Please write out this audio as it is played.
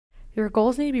Your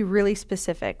goals need to be really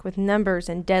specific with numbers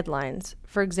and deadlines.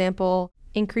 For example,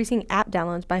 increasing app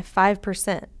downloads by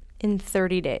 5% in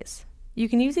 30 days. You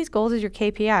can use these goals as your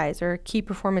KPIs or key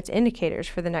performance indicators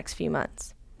for the next few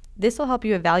months. This will help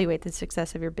you evaluate the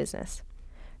success of your business.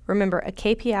 Remember, a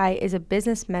KPI is a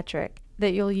business metric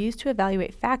that you'll use to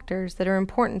evaluate factors that are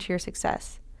important to your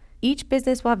success. Each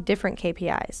business will have different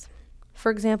KPIs.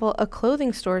 For example, a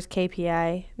clothing store's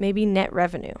KPI may be net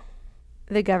revenue.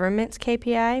 The government's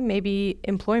KPI may be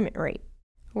employment rate.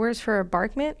 Whereas for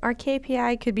Barkment, our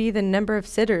KPI could be the number of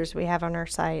sitters we have on our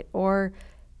site or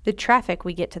the traffic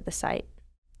we get to the site.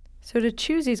 So to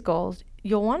choose these goals,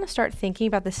 you'll want to start thinking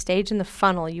about the stage in the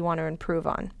funnel you want to improve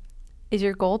on. Is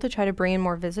your goal to try to bring in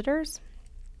more visitors?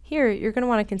 Here, you're going to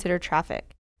want to consider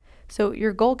traffic. So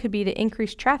your goal could be to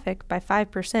increase traffic by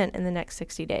 5% in the next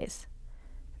 60 days.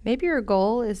 Maybe your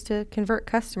goal is to convert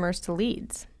customers to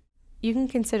leads. You can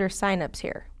consider signups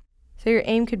here. So your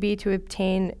aim could be to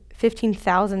obtain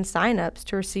 15,000 signups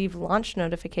to receive launch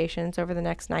notifications over the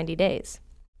next 90 days.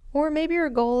 Or maybe your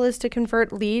goal is to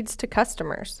convert leads to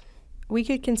customers. We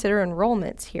could consider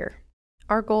enrollments here.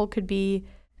 Our goal could be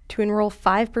to enroll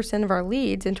 5% of our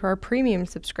leads into our premium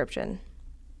subscription,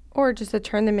 or just to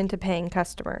turn them into paying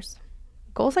customers.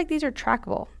 Goals like these are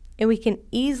trackable, and we can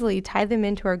easily tie them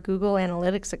into our Google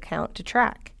Analytics account to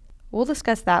track. We'll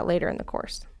discuss that later in the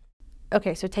course.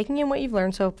 Okay, so taking in what you've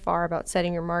learned so far about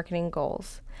setting your marketing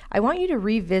goals, I want you to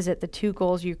revisit the 2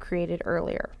 goals you created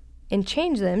earlier and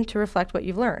change them to reflect what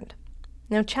you've learned.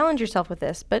 Now challenge yourself with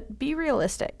this, but be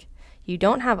realistic. You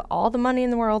don't have all the money in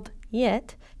the world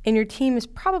yet, and your team is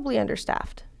probably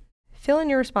understaffed. Fill in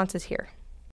your responses here.